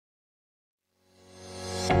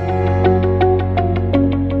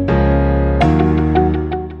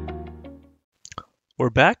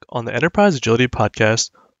back on the Enterprise Agility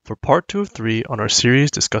Podcast for part 2 of 3 on our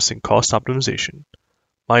series discussing cost optimization.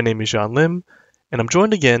 My name is John Lim, and I'm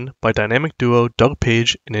joined again by dynamic duo Doug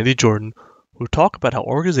Page and Andy Jordan, who talk about how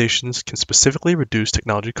organizations can specifically reduce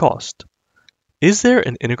technology cost. Is there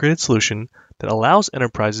an integrated solution that allows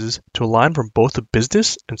enterprises to align from both a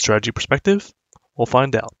business and strategy perspective? We'll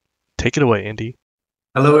find out. Take it away, Andy.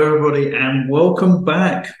 Hello, everybody, and welcome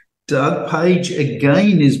back. Doug Page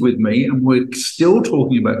again is with me, and we're still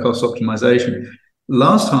talking about cost optimization.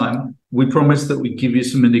 Last time, we promised that we'd give you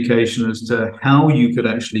some indication as to how you could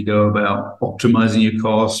actually go about optimizing your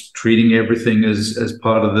costs, treating everything as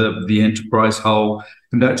part of the enterprise whole,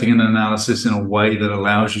 conducting an analysis in a way that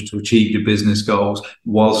allows you to achieve your business goals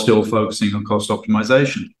while still focusing on cost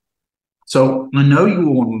optimization. So I know you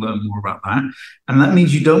all want to learn more about that, and that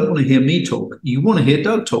means you don't want to hear me talk. You want to hear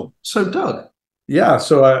Doug talk. So, Doug. Yeah,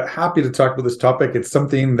 so happy to talk about this topic. It's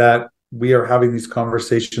something that we are having these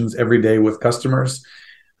conversations every day with customers.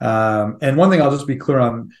 And one thing I'll just be clear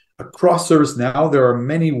on, across ServiceNow, there are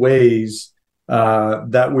many ways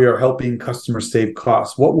that we are helping customers save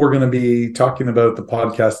costs. What we're going to be talking about the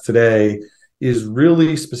podcast today is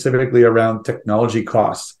really specifically around technology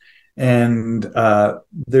costs. And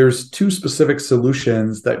there's two specific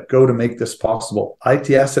solutions that go to make this possible: IT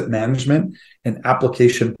asset management and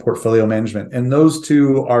application portfolio management. And those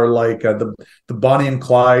two are like the Bonnie and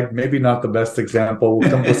Clyde, maybe not the best example. We'll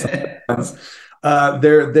come with some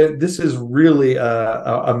this is really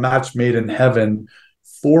a match made in heaven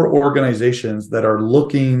for organizations that are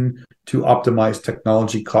looking to optimize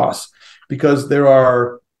technology costs, because there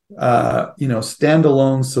are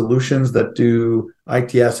standalone solutions that do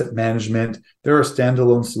IT asset management. There are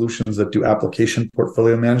standalone solutions that do application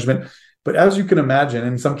portfolio management. But as you can imagine,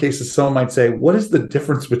 in some cases, someone might say, what is the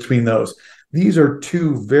difference between those? These are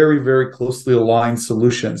two very, very closely aligned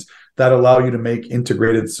solutions that allow you to make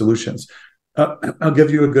integrated solutions. I'll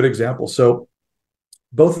give you a good example. So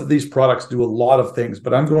both of these products do a lot of things,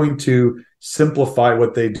 but I'm going to simplify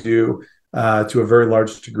what they do to a very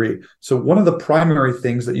large degree. So one of the primary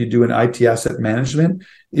things that you do in IT asset management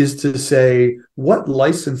is to say, what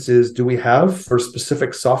licenses do we have for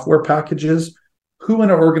specific software packages? Who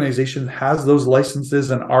in our organization has those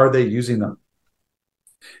licenses, and are they using them?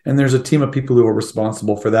 And there's a team of people who are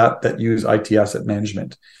responsible for that use IT asset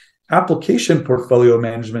management. Application portfolio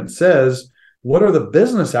management says, what are the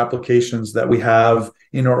business applications that we have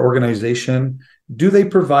in our organization? Do they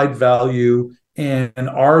provide value? And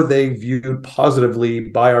are they viewed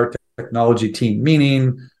positively by our technology team?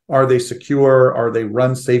 Meaning, are they secure? Are they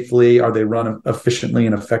run safely? Are they run efficiently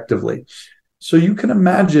and effectively? So you can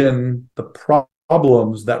imagine the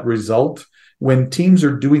problems that result when teams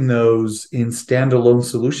are doing those in standalone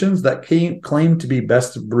solutions that claim to be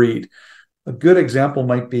best of breed. A good example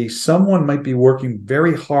might be someone might be working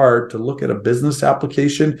very hard to look at a business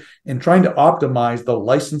application and trying to optimize the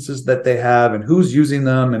licenses that they have and who's using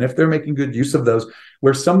them and if they're making good use of those,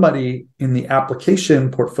 where somebody in the application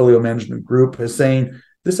portfolio management group is saying,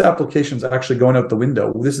 this application is actually going out the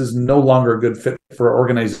window. This is no longer a good fit for our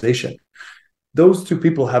organization. Those two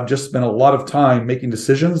people have just spent a lot of time making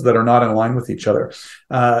decisions that are not in line with each other.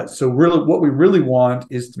 So really, what we really want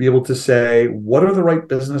is to be able to say, what are the right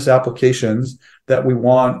business applications that we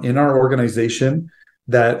want in our organization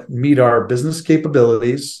that meet our business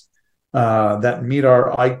capabilities, that meet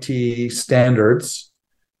our IT standards,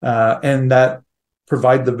 and that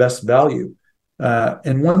provide the best value.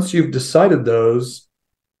 And once you've decided those,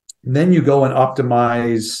 then you go and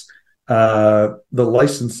optimize the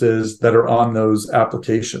licenses that are on those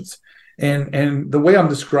applications. And the way I'm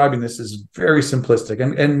describing this is very simplistic.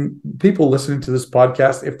 And people listening to this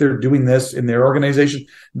podcast, if they're doing this in their organization,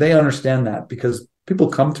 they understand that, because people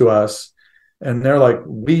come to us and they're like,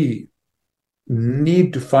 we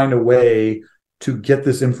need to find a way to get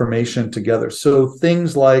this information together. So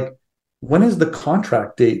things like, when is the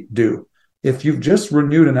contract date due? If you've just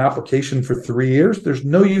renewed an application for 3 years, there's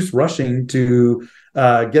no use rushing to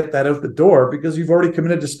get that out the door, because you've already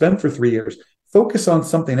committed to spend for 3 years. Focus on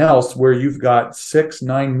something else where you've got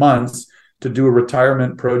 6-9 months to do a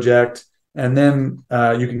retirement project, and then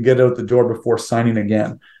you can get out the door before signing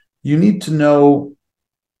again. You need to know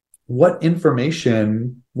what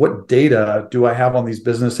information, what data do I have on these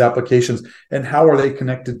business applications, and how are they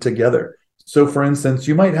connected together? So for instance,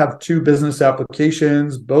 you might have two business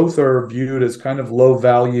applications. Both are viewed as kind of low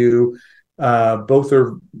value. Both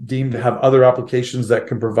are deemed to have other applications that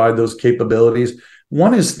can provide those capabilities.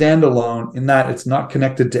 One is standalone in that it's not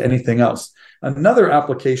connected to anything else. Another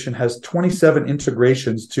application has 27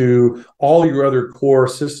 integrations to all your other core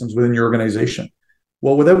systems within your organization.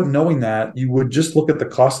 Well, without knowing that, you would just look at the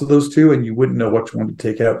cost of those two and you wouldn't know which one to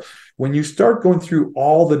take out. When you start going through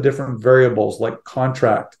all the different variables like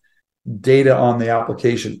contract, data on the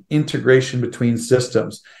application, integration between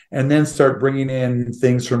systems, and then start bringing in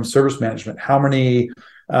things from service management. How many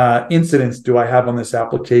incidents do I have on this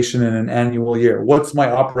application in an annual year? What's my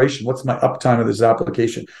operation? What's my uptime of this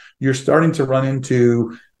application? You're starting to run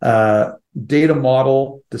into data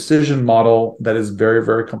model, decision model that is very,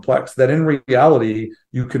 very complex, that in reality,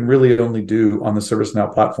 you can really only do on the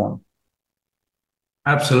ServiceNow platform.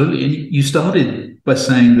 Absolutely. And you started by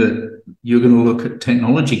saying that you're going to look at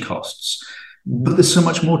technology costs, but there's so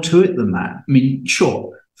much more to it than that. I mean,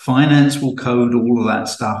 sure, finance will code all of that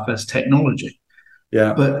stuff as technology.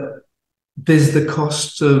 Yeah. But there's the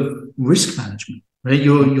cost of risk management, right?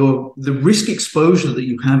 The risk exposure that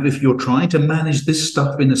you have if you're trying to manage this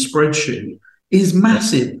stuff in a spreadsheet is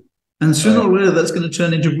massive. And sooner or later, that's going to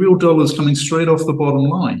turn into real dollars coming straight off the bottom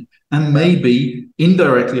line, and maybe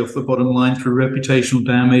indirectly off the bottom line through reputational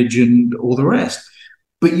damage and all the rest.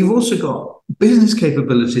 But you've also got business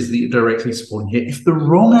capabilities that you're directly supporting here. If the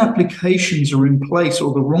wrong applications are in place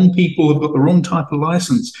or the wrong people have got the wrong type of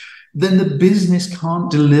license, then the business can't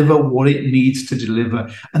deliver what it needs to deliver.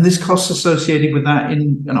 And there's costs associated with that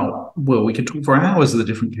we could talk for hours of the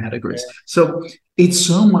different categories. So it's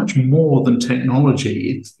so much more than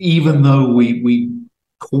technology. It's, even though we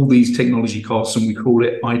call these technology costs and we call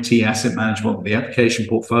it IT asset management, the application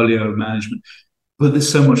portfolio management, but there's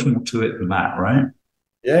so much more to it than that, right?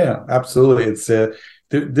 Yeah, absolutely. It's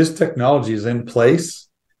this technology is in place.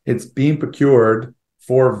 It's being procured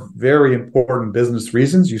for very important business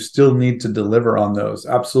reasons. You still need to deliver on those.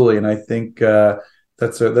 Absolutely. And I think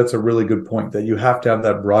that's a really good point, that you have to have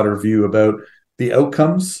that broader view about the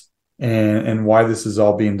outcomes and why this is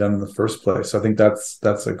all being done in the first place. I think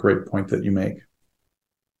that's a great point that you make.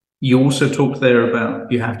 You also talked there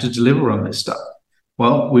about you have to deliver on this stuff.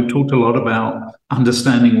 Well, we've talked a lot about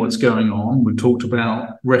understanding what's going on. We've talked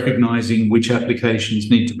about recognizing which applications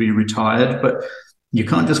need to be retired, but you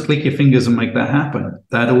can't just click your fingers and make that happen.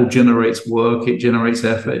 That all generates work, it generates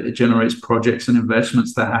effort, it generates projects and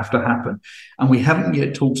investments that have to happen. And we haven't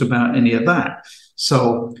yet talked about any of that.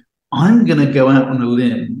 So I'm going to go out on a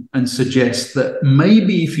limb and suggest that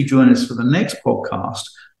maybe if you join us for the next podcast,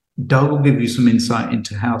 Doug will give you some insight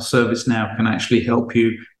into how ServiceNow can actually help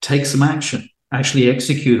you take some action, actually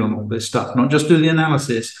execute on all this stuff, not just do the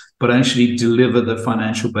analysis, but actually deliver the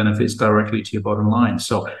financial benefits directly to your bottom line.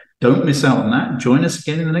 So don't miss out on that. Join us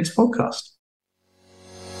again in the next podcast.